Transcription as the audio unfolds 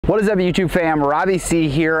What is up, YouTube fam? Robbie C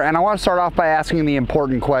here, and I want to start off by asking the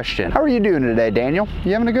important question. How are you doing today, Daniel?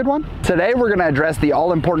 You having a good one? Today we're going to address the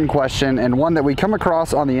all-important question, and one that we come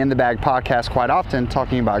across on the In the Bag podcast quite often,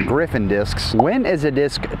 talking about Griffin discs. When is a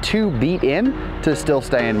disc too beat in to still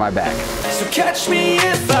stay in my bag? So catch me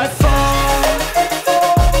if I fall.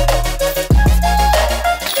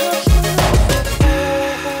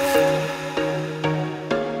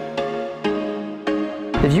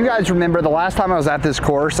 If you guys remember, the last time I was at this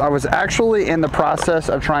course, I was actually in the process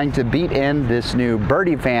of trying to beat in this new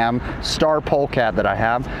Birdie Fam star polecat that I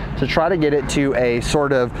have to try to get it to a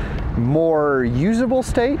sort of more usable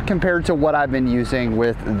state compared to what I've been using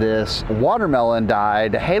with this watermelon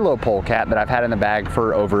dyed halo polecat that I've had in the bag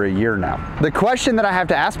for over a year now. The question that I have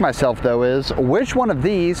to ask myself though is, which one of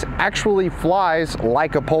these actually flies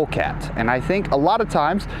like a polecat? And I think a lot of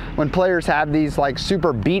times when players have these like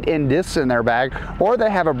super beat in discs in their bag, or they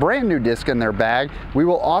have a brand new disc in their bag, we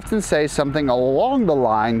will often say something along the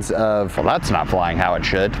lines of, well, that's not flying how it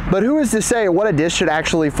should. But who is to say what a disc should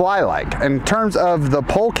actually fly like? In terms of the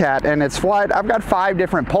polecat and its flight, I've got 5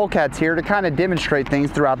 different polecats here to kind of demonstrate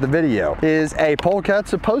things throughout the video. Is a polecat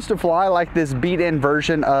supposed to fly like this beat-in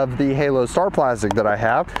version of the Halo Star Plastic that I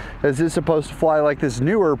have? Is it supposed to fly like this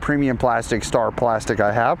newer premium plastic Star Plastic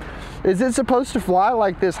I have? Is it supposed to fly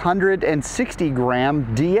like this 160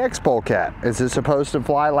 gram DX polecat? Is it supposed to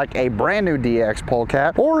fly like a brand new DX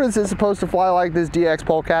polecat? Or is it supposed to fly like this DX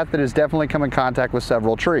polecat that has definitely come in contact with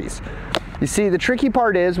several trees? You see, the tricky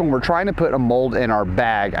part is when we're trying to put a mold in our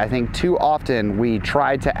bag, I think too often we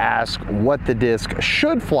try to ask what the disc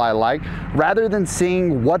should fly like rather than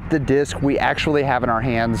seeing what the disc we actually have in our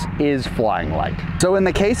hands is flying like. So in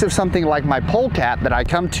the case of something like my polecat that I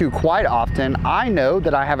come to quite often, I know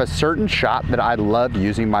that I have a certain shot that I love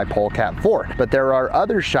using my polecat for. But there are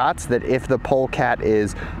other shots that if the polecat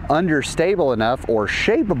is understable enough or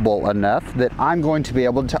shapeable enough that I'm going to be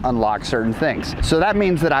able to unlock certain things. So that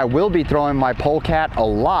means that I will be throwing my polecat a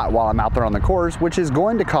lot while I'm out there on the course, which is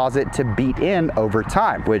going to cause it to beat in over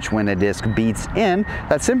time, which when a disc beats in,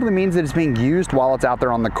 that simply means that it's being used while it's out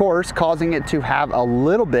there on the course, causing it to have a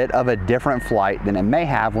little bit of a different flight than it may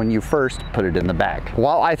have when you first put it in the bag.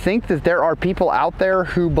 While I think that there are people out there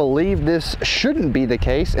who believe this shouldn't be the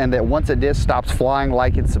case and that once a disc stops flying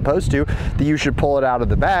like it's supposed to, that you should pull it out of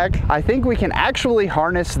the bag, I think we can actually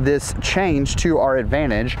harness this change to our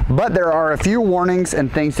advantage, but there are a few warnings and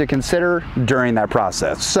things to consider during that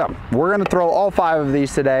process. So we're going to throw all 5 of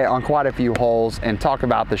these today on quite a few holes and talk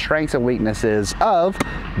about the strengths and weaknesses of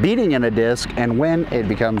beating in a disc and when it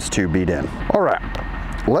becomes too beat in. All right,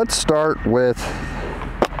 let's start with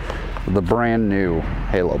the brand new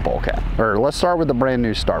Halo polecat, or let's start with the brand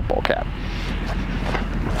new Star polecat.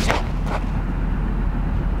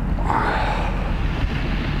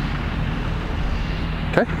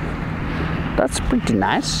 Okay, that's pretty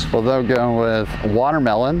nice. We'll then go with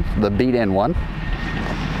watermelon, the beat-in one.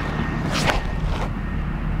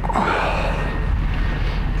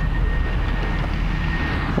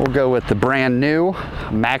 We'll go with the brand new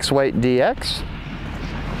Max Weight DX.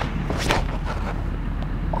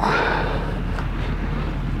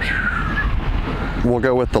 We'll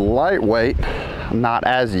go with the lightweight, not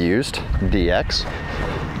as used, DX.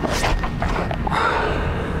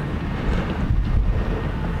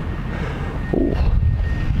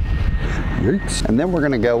 And then we're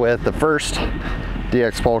going to go with the first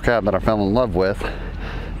DX polecat that I fell in love with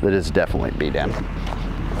that is definitely beat in.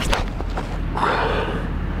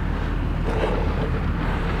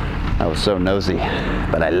 That was so nosy,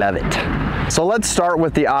 but I love it. So let's start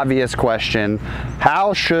with the obvious question.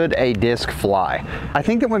 How should a disc fly? I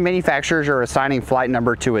think that when manufacturers are assigning flight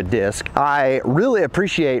number to a disc, I really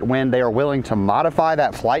appreciate when they are willing to modify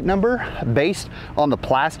that flight number based on the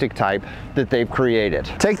plastic type that they've created.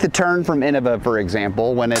 Take the turn from Innova, for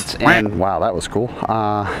example, when it's in, wow, that was cool,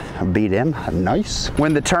 beat in, nice.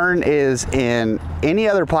 When the turn is in any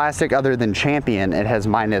other plastic other than Champion, it has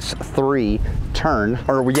 -3 turn,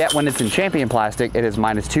 or yet when it's in Champion plastic, it is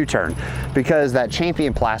 -2 turn, because that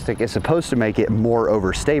Champion plastic is supposed to make it more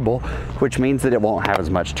overstable, which means that it won't have as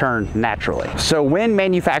much turn naturally. So when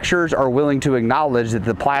manufacturers are willing to acknowledge that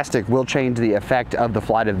the plastic will change the effect of the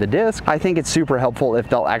flight of the disc, I think it's super helpful if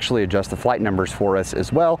they'll actually adjust the flight numbers for us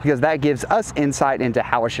as well, because that gives us insight into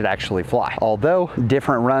how it should actually fly. Although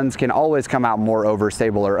different runs can always come out more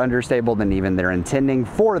overstable or understable than even they're intending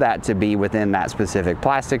for that to be within that specific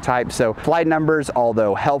plastic type. So flight number numbers,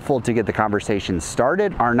 although helpful to get the conversation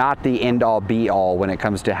started, are not the end-all be-all when it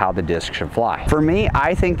comes to how the disc should fly. For me,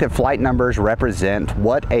 I think that flight numbers represent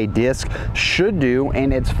what a disc should do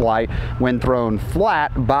in its flight when thrown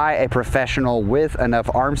flat by a professional with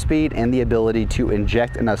enough arm speed and the ability to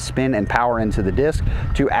inject enough spin and power into the disc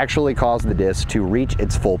to actually cause the disc to reach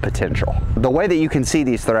its full potential. The way that you can see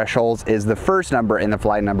these thresholds is the first number in the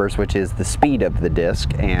flight numbers, which is the speed of the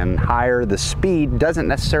disc, and higher the speed doesn't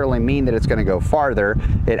necessarily mean that it's going to go farther.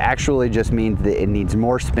 It actually just means that it needs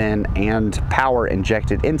more spin and power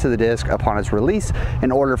injected into the disc upon its release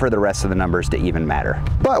in order for the rest of the numbers to even matter.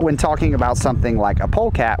 But when talking about something like a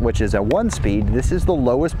polecat, which is a 1 speed, this is the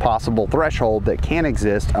lowest possible threshold that can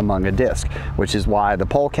exist among a disc, which is why the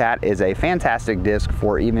polecat is a fantastic disc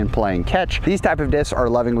for even playing catch. These type of discs are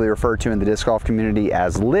lovingly referred to in the disc golf community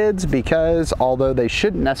as lids because although they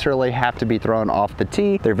shouldn't necessarily have to be thrown off the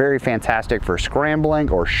tee, they're very fantastic for scrambling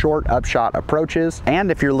or short upshot approaches.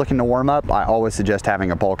 And if you're looking to warm up, I always suggest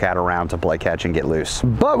having a polecat around to play catch and get loose.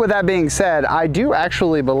 But with that being said, I do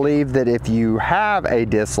actually believe that if you have a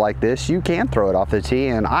disc like this, you can throw it off the tee,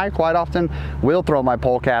 and I quite often will throw my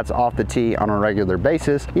polecats off the tee on a regular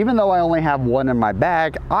basis. Even though I only have one in my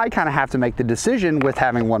bag, I kind of have to make the decision with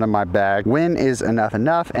having one in my bag, when is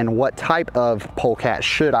enough and what type of polecat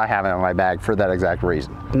should I have in my bag for that exact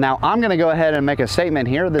reason. Now I'm going to go ahead and make a statement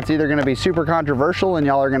here that's either going to be super controversial and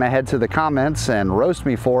y'all are going to head to the comments and roast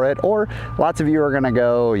me for it, or lots of you are going to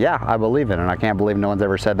go, yeah, I believe it, and I can't believe no one's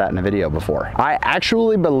ever said that in a video before. I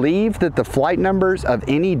actually believe that the flight numbers of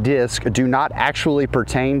any disc do not actually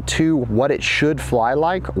pertain to what it should fly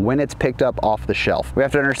like when it's picked up off the shelf. We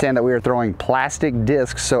have to understand that we are throwing plastic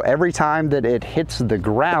discs, so every time that it hits the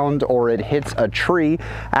ground or it hits a tree,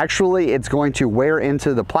 actually it's going to wear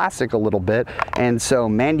into the plastic a little bit, and so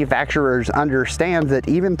manufacturers understand that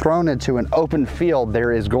even thrown into an open field,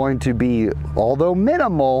 there is going to be, although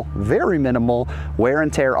minimal, very minimal, wear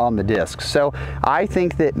and tear on the disc. So I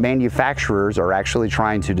think that manufacturers are actually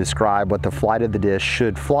trying to describe what the flight of the disc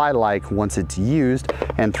should fly like once it's used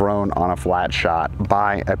and thrown on a flat shot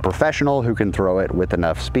by a professional who can throw it with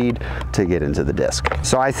enough speed to get into the disc.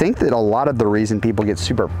 So I think that a lot of the reason people get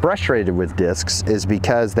super frustrated with discs is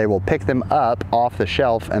because they will pick them up off the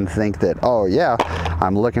shelf and think that, oh yeah,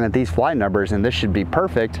 I'm looking at these flight numbers and this should be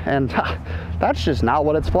perfect, and that's just not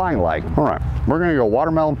what it's flying like. All right, we're gonna go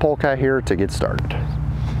watermelon polecat here to get started.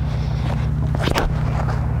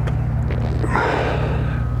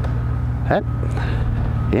 Head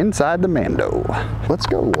inside the Mando. Let's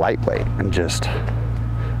go lightweight and just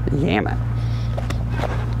yam it.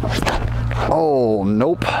 Oh,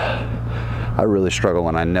 nope. I really struggle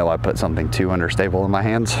when I know I put something too understable in my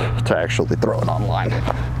hands to actually throw it online.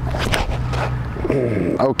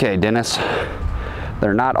 Okay, Dennis.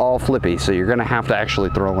 They're not all flippy, so you're gonna have to actually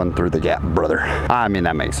throw one through the gap, brother. I mean,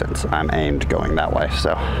 that makes sense. I'm aimed going that way,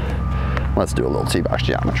 so let's do a little tee box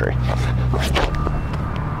geometry.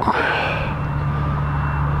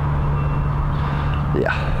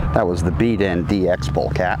 Yeah, that was the beat-in DX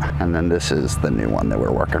polecat, and then this is the new one that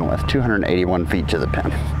we're working with, 281 feet to the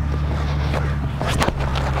pin.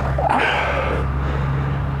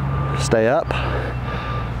 Stay up.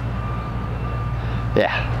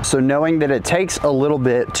 Yeah, so knowing that it takes a little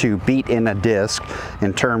bit to beat in a disc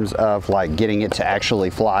in terms of like getting it to actually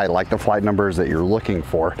fly like the flight numbers that you're looking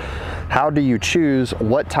for, how do you choose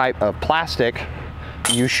what type of plastic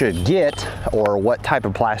you should get or what type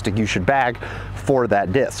of plastic you should bag for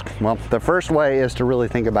that disc? Well, the first way is to really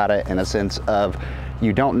think about it in a sense of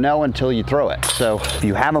you don't know until you throw it. So if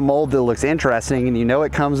you have a mold that looks interesting and you know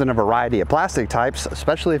it comes in a variety of plastic types,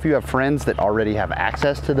 especially if you have friends that already have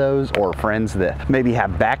access to those or friends that maybe have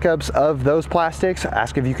backups of those plastics,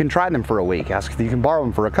 ask if you can try them for a week. Ask if you can borrow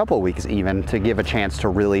them for a couple of weeks even to give a chance to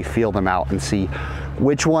really feel them out and see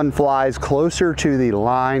which one flies closer to the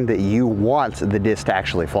line that you want the disc to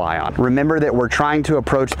actually fly on. Remember that we're trying to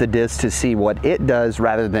approach the disc to see what it does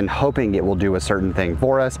rather than hoping it will do a certain thing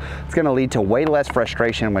for us. It's going to lead to way less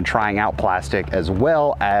frustration when trying out plastic, as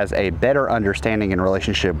well as a better understanding and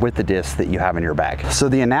relationship with the disc that you have in your bag. So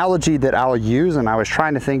the analogy that I'll use, and I was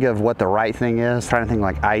trying to think of what the right thing is, trying to think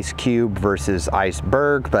like ice cube versus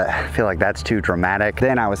iceberg, but I feel like that's too dramatic.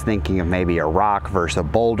 Then I was thinking of maybe a rock versus a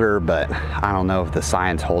boulder, but I don't know if the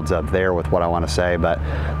science holds up there with what I want to say, but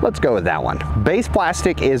let's go with that one. Base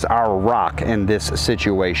plastic is our rock in this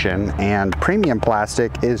situation, and premium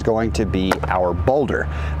plastic is going to be our boulder.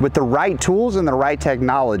 With the right tools and the right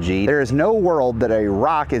technology, there is no world that a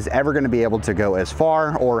rock is ever going to be able to go as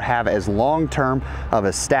far or have as long-term of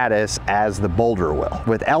a status as the boulder will.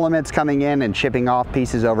 With elements coming in and chipping off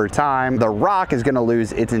pieces over time, the rock is going to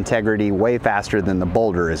lose its integrity way faster than the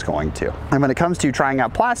boulder is going to. And when it comes to trying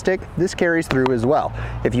out plastic, this carries through as well.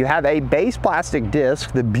 If you have a base plastic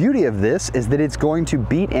disc, the beauty of this is that it's going to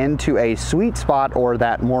beat into a sweet spot, or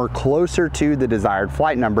that more closer to the desired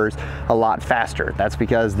flight numbers, a lot faster. That's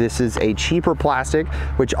because this is a cheaper plastic,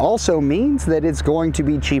 which also means that it's going to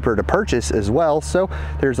be cheaper to purchase as well. So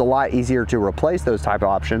there's a lot easier to replace those type of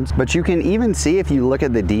options. But you can even see, if you look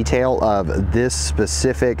at the detail of this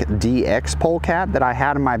specific DX polecat that I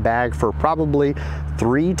had in my bag for probably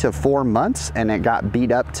 3 to 4 months, and it got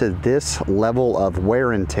beat up to this level of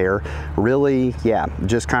wear and tear. Really, yeah,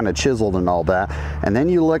 just kind of chiseled and all that. And then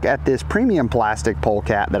you look at this premium plastic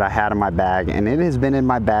polecat that I had in my bag, and it has been in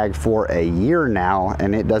my bag for a year now,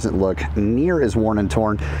 and it doesn't look near as worn and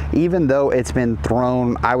torn, even though it's been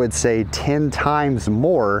thrown, I would say, 10 times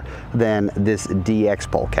more than this DX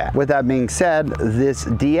polecat. With that being said, this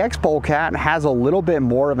DX polecat has a little bit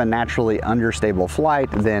more of a naturally understable flight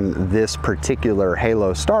than this particular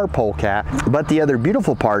Halo Star polecat. But the other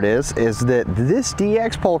beautiful part is that this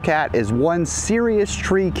DX polecat is one serious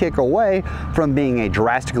tree kick away from being a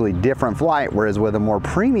drastically different flight, whereas with a more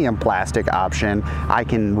premium plastic option, I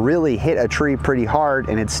can really hit a tree pretty hard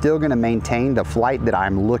and it's still going to maintain the flight that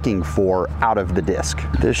I'm looking for out of the disc.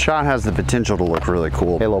 This shot has the potential to look really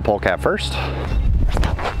cool. Halo polecat first.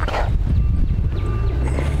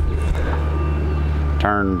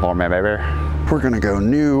 Turn for me, baby. We're gonna go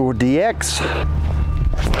new DX.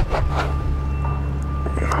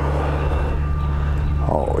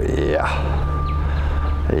 Oh yeah.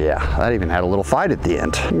 Yeah, that even had a little fight at the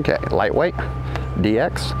end. Okay, lightweight,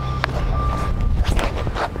 DX.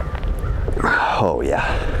 Oh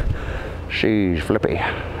yeah, she's flippy.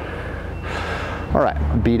 All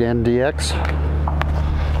right, beat in DX.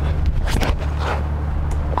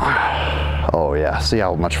 Oh yeah, see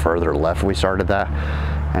how much further left we started that?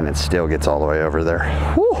 And it still gets all the way over there.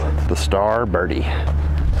 Whew, the Star birdie.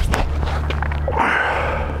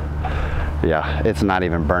 Yeah, it's not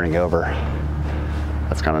even burning over.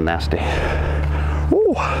 That's kind of nasty.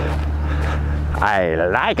 Woo. I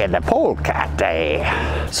like it, the polecat day.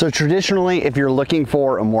 So traditionally, if you're looking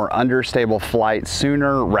for a more understable flight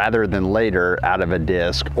sooner rather than later out of a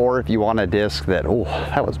disc, or if you want a disc that, oh,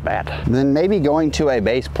 that was bad, then maybe going to a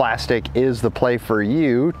base plastic is the play for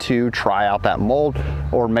you to try out that mold,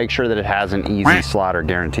 or make sure that it has an easy slot or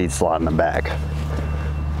guaranteed slot in the bag.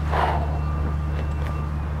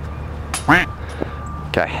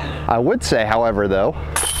 Okay, I would say, however, though,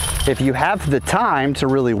 if you have the time to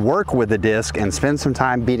really work with the disc and spend some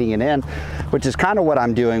time beating it in, which is kind of what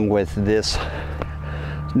I'm doing with this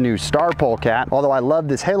new Star polecat. Although I love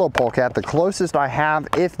this Halo polecat, the closest I have,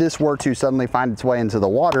 if this were to suddenly find its way into the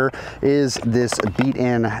water, is this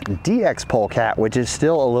beat-in DX polecat, which is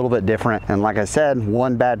still a little bit different. And like I said,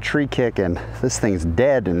 one bad tree kick and this thing's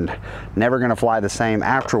dead and never gonna fly the same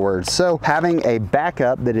afterwards. So having a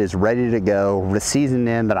backup that is ready to go, seasoned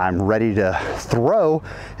in, that I'm ready to throw,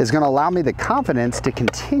 is gonna allow me the confidence to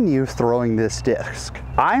continue throwing this disc.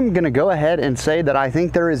 I'm gonna go ahead and say that I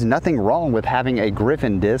think there is nothing wrong with having a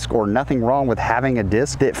Griffin disc, or nothing wrong with having a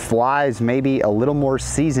disc that flies maybe a little more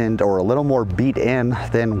seasoned or a little more beat in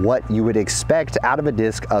than what you would expect out of a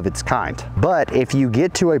disc of its kind. But if you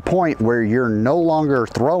get to a point where you're no longer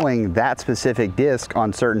throwing that specific disc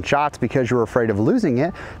on certain shots because you're afraid of losing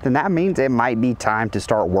it, then that means it might be time to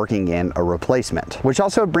start working in a replacement. Which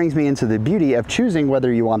also brings me into the beauty of choosing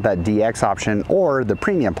whether you want that DX option or the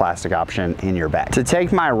premium plastic option in your bag. To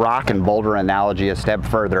take my rock and boulder analogy a step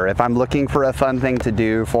further, if I'm looking for a fun thing to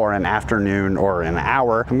do for an afternoon or an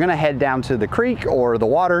hour, I'm gonna head down to the creek or the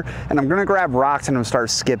water, and I'm gonna grab rocks and I'm gonna start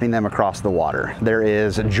skipping them across the water. There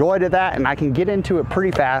is a joy to that, and I can get into it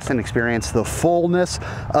pretty fast and experience the fullness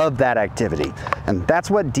of that activity. And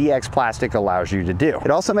that's what DX plastic allows you to do.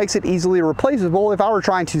 It also makes it easily replaceable. If I were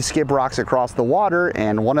trying to skip rocks across the water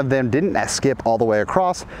and one of them didn't skip all the way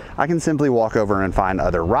across, I can simply walk over and find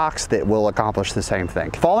other rocks that will accomplish the same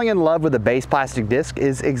thing. Falling in love with a base plastic disc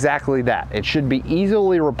is exactly that. It should be easily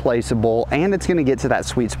easily replaceable, and it's gonna get to that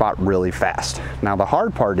sweet spot really fast. Now the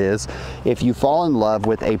hard part is, if you fall in love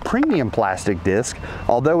with a premium plastic disc,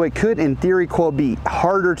 although it could in theory quote be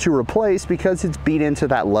harder to replace because it's beat into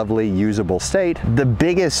that lovely usable state, the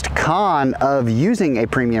biggest con of using a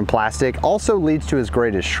premium plastic also leads to its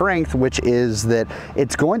greatest strength, which is that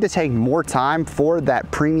it's going to take more time for that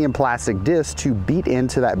premium plastic disc to beat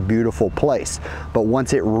into that beautiful place. But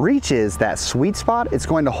once it reaches that sweet spot, it's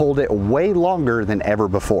going to hold it way longer than ever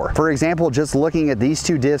before. For example, just looking at these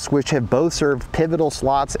two discs, which have both served pivotal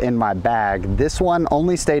slots in my bag, this one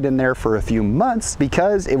only stayed in there for a few months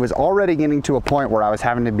because it was already getting to a point where I was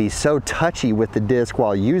having to be so touchy with the disc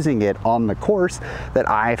while using it on the course that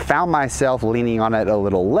I found myself leaning on it a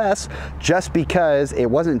little less, just because it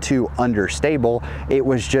wasn't too understable. It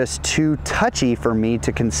was just too touchy for me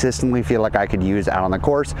to consistently feel like I could use out on the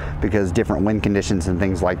course, because different wind conditions and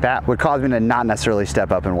things like that would cause me to not necessarily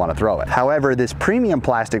step up and want to throw it. However, this premium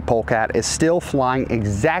plastic polecat is still flying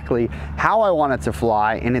exactly how I want it to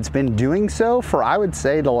fly, and it's been doing so for, I would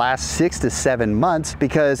say, the last 6 to 7 months,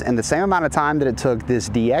 because in the same amount of time that it took this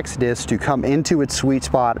DX disc to come into its sweet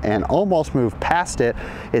spot and almost move past it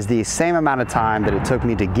is the same amount of time that it took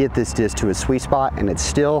me to get this disc to its sweet spot, and it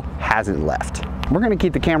still hasn't left. We're gonna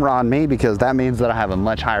keep the camera on me because that means that I have a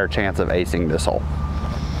much higher chance of acing this hole.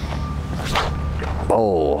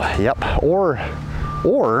 Oh, yep, or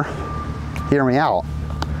hear me out,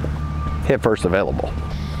 hit first available.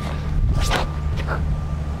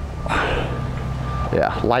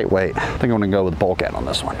 Yeah, lightweight. I think I'm gonna go with polecat on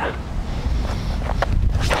this one.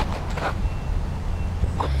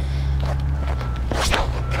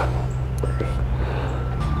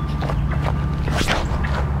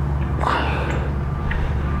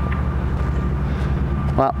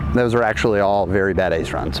 Well, those are actually all very bad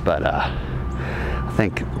ace runs, but I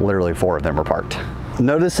think literally 4 of them were parked.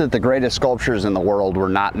 Notice that the greatest sculptures in the world were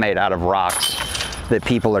not made out of rocks that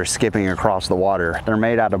people are skipping across the water. They're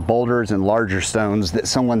made out of boulders and larger stones that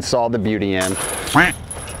someone saw the beauty in.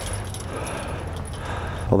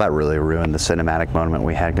 Well, that really ruined the cinematic moment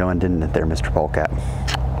we had going, didn't it there, Mr. Polecat?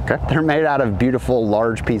 Okay. They're made out of beautiful,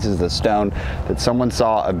 large pieces of stone that someone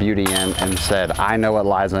saw a beauty in and said, I know what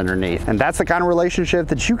lies underneath. And that's the kind of relationship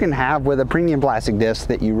that you can have with a premium plastic disc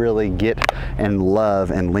that you really get and love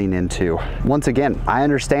and lean into. Once again, I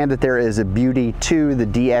understand that there is a beauty to the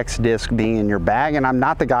DX disc being in your bag, and I'm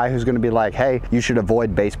not the guy who's going to be like, hey, you should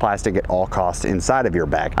avoid base plastic at all costs inside of your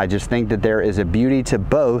bag. I just think that there is a beauty to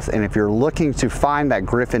both, and if you're looking to find that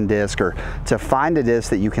Griffin disc or to find a disc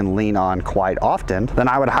that you can lean on quite often, then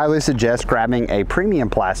I would highly suggest grabbing a premium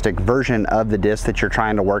plastic version of the disc that you're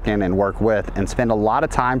trying to work in and work with, and spend a lot of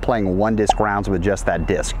time playing one disc rounds with just that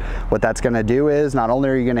disc. What that's going to do is, not only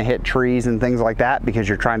are you going to hit trees and things like that because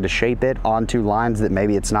you're trying to shape it onto lines that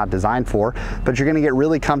maybe it's not designed for, but you're going to get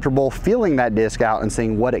really comfortable feeling that disc out and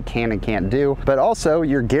seeing what it can and can't do. But also,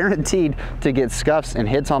 you're guaranteed to get scuffs and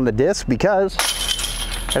hits on the disc because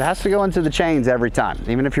it has to go into the chains every time.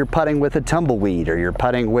 Even if you're putting with a tumbleweed, or you're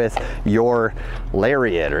putting with your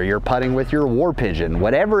lariat, or you're putting with your war pigeon,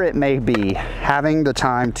 whatever it may be, having the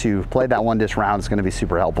time to play that one disc round is going to be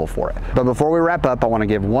super helpful for it. But before we wrap up, I want to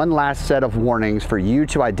give one last set of warnings for you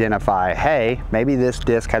to identify, hey, maybe this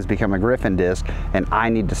disc has become a Griffin disc and I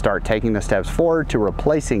need to start taking the steps forward to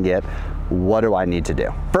replacing it. What do I need to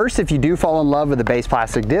do? First, if you do fall in love with a base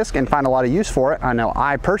plastic disc and find a lot of use for it, I know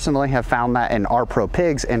I personally have found that in R Pro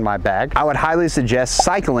Pigs in my bag, I would highly suggest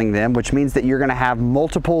cycling them, which means that you're gonna have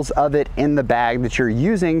multiples of it in the bag that you're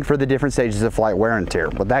using for the different stages of flight wear and tear.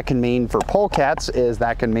 What that can mean for polecats is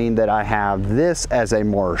that can mean that I have this as a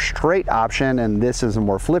more straight option and this is a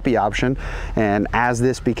more flippy option. And as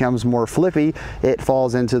this becomes more flippy, it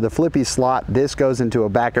falls into the flippy slot. This goes into a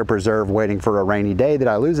backup reserve waiting for a rainy day that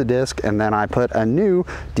I lose a disc, and then I put a new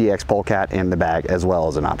DX polecat in the bag as well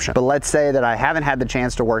as an option. But let's say that I haven't had the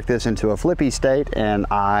chance to work this into a flippy state and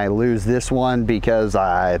I lose this one because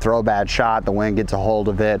I throw a bad shot, the wind gets a hold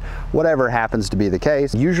of it, whatever happens to be the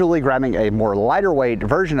case. Usually grabbing a more lighter weight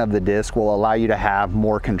version of the disc will allow you to have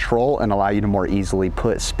more control and allow you to more easily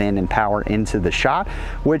put spin and power into the shot,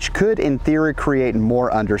 which could in theory create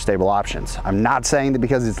more understable options. I'm not saying that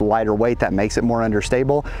because it's lighter weight that makes it more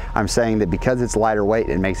understable. I'm saying that because it's lighter weight,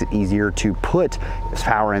 it makes it easier easier to put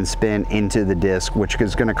power and spin into the disc, which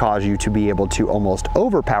is going to cause you to be able to almost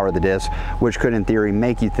overpower the disc, which could in theory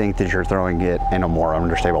make you think that you're throwing it in a more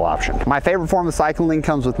understable option. My favorite form of cycling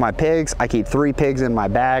comes with my pigs. I keep 3 pigs in my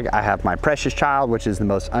bag. I have my precious child, which is the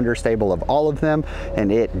most understable of all of them,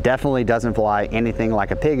 and it definitely doesn't fly anything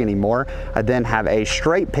like a pig anymore. I then have a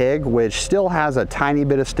straight pig, which still has a tiny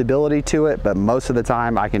bit of stability to it, but most of the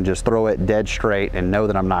time I can just throw it dead straight and know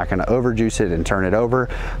that I'm not going to overjuice it and turn it over,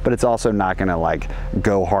 but it's also not going to like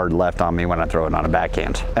go hard left on me when I throw it on a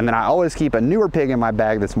backhand. And then I always keep a newer pig in my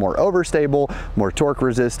bag that's more overstable, more torque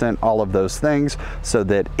resistant, all of those things, so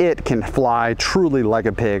that it can fly truly like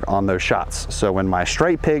a pig on those shots. So when my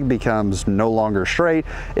straight pig becomes no longer straight,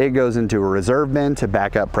 it goes into a reserve bin to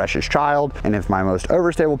back up precious child, and if my most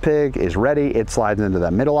overstable pig is ready, it slides into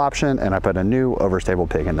that middle option and I put a new overstable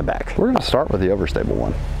pig in the back. We're going to start with the overstable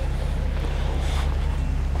one.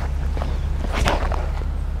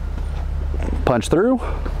 Punch through.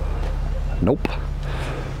 Nope.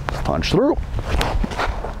 Punch through.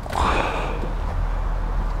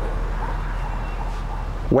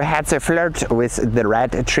 We had to flirt with the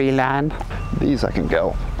red tree line. These I can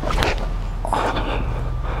go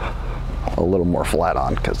a little more flat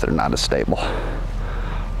on because they're not as stable.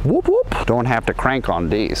 Whoop whoop. Don't have to crank on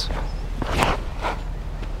these.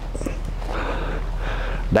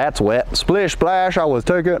 That's wet. Splish splash, I was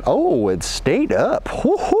taking. Oh, it stayed up.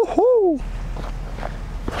 Whoo, whoo, whoo.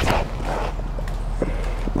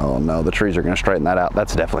 Oh no, the trees are gonna straighten that out.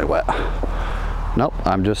 That's definitely wet. Nope,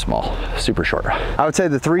 I'm just small, super short. I would say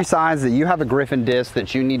the 3 signs that you have a Griffin disc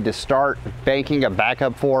that you need to start banking a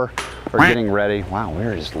backup for or getting ready. Wow,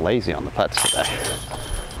 we're just lazy on the putts today.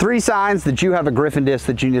 3 signs that you have a Griffin disc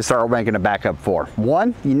that you need to start making a backup for.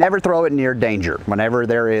 1, you never throw it near danger. Whenever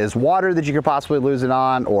there is water that you could possibly lose it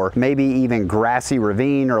on, or maybe even grassy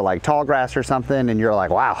ravine or like tall grass or something, and you're like,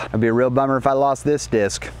 wow, it'd be a real bummer if I lost this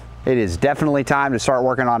disc. It is definitely time to start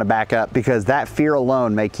working on a backup, because that fear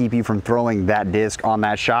alone may keep you from throwing that disc on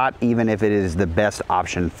that shot, even if it is the best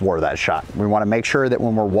option for that shot. We want to make sure that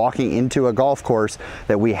when we're walking into a golf course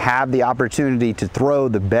that we have the opportunity to throw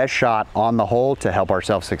the best shot on the hole to help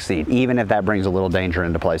ourselves succeed, even if that brings a little danger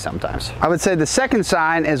into play sometimes. I would say the second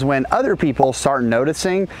sign is when other people start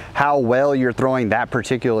noticing how well you're throwing that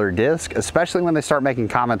particular disc, especially when they start making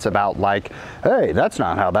comments about like, hey, that's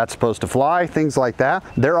not how that's supposed to fly, things like that.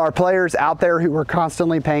 There are players out there who are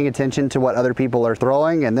constantly paying attention to what other people are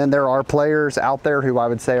throwing, and then there are players out there who I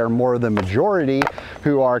would say are more the majority,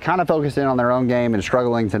 who are kind of focused in on their own game and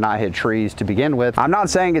struggling to not hit trees to begin with. I'm not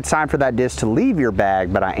saying it's time for that disc to leave your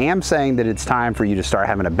bag, but I am saying that it's time for you to start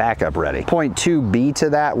having a backup ready. Point 2B to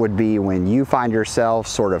that would be when you find yourself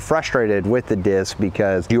sort of frustrated with the disc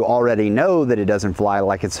because you already know that it doesn't fly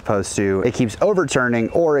like it's supposed to, it keeps overturning,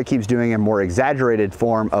 or it keeps doing a more exaggerated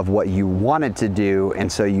form of what you want it to do,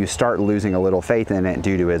 and so you start losing a little faith in it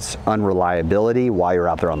due to its unreliability while you're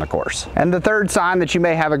out there on the course. And the third sign that you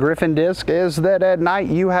may have a Griffin disc is that at night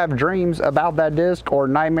you have dreams about that disc or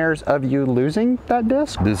nightmares of you losing that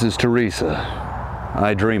disc. This is Teresa.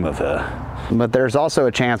 I dream of her. But there's also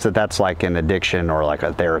a chance that that's like an addiction or like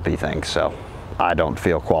a therapy thing, so I don't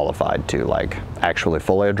feel qualified to like actually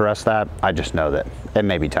fully address that. I just know that it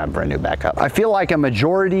may be time for a new backup. I feel like a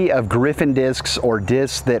majority of Griffin discs or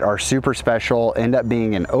discs that are super special end up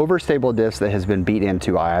being an overstable disc that has been beat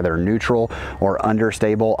into either neutral or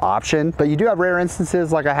understable option. But you do have rare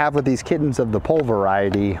instances like I have with these kittens of the pole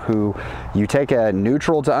variety, who you take a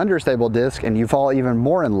neutral to understable disc and you fall even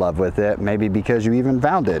more in love with it, maybe because you even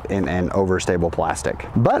found it in an overstable plastic.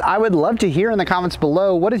 But I would love to hear in the comments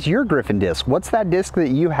below, what is your Griffin disc? What's that disc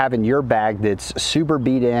that you have in your bag that's super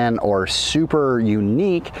beat in or super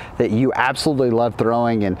unique that you absolutely love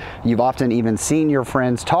throwing, and you've often even seen your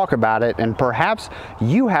friends talk about it, and perhaps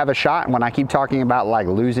you have a shot? When I keep talking about like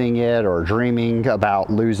losing it or dreaming about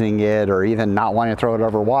losing it or even not wanting to throw it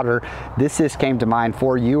over water, this disc came to mind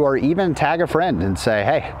for you. Or even tag a friend and say,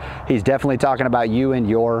 hey, he's definitely talking about you and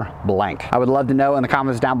your blank. I would love to know in the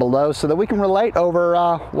comments down below so that we can relate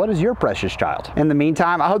over what is your precious child. In the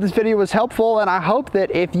meantime, I hope this video was helpful, and I hope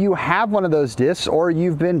that if you have one of those discs, or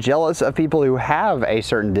you've been jealous of people who have a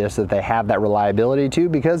certain disc, that they have that reliability too,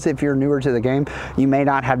 because if you're newer to the game, you may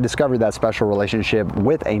not have discovered that special relationship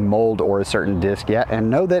with a mold or a certain disc yet, and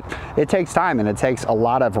know that it takes time and it takes a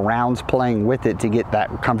lot of rounds playing with it to get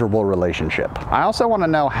that comfortable relationship. I also want to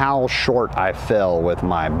know how short I fell with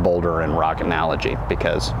my boulder and rock analogy,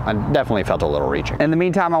 because I definitely felt a little reaching. In the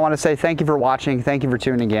meantime, I want to say thank you for watching, thank you for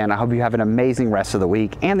tuning in. I hope you have an amazing rest of the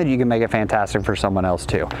week, and that you can make it fantastic for someone else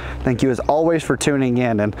too. Thank you as always for tuning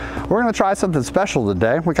in, and we're going to try something special special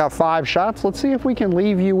today. We got 5 shots. Let's see if we can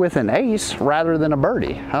leave you with an ace rather than a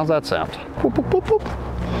birdie. How's that sound? Boop, boop, boop, boop.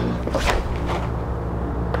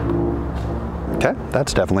 Okay,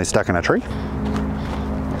 that's definitely stuck in a tree.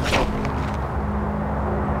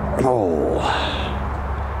 Oh,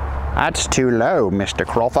 that's too low, Mr.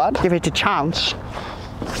 Crawford. Give it a chance.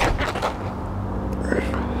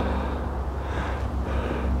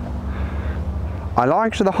 I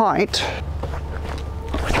liked the height.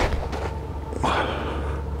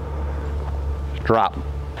 Drop.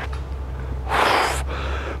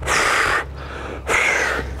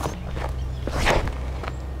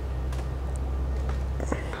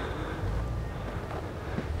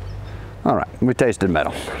 All right, we tasted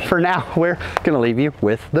metal. For now, we're gonna leave you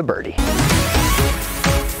with the birdie.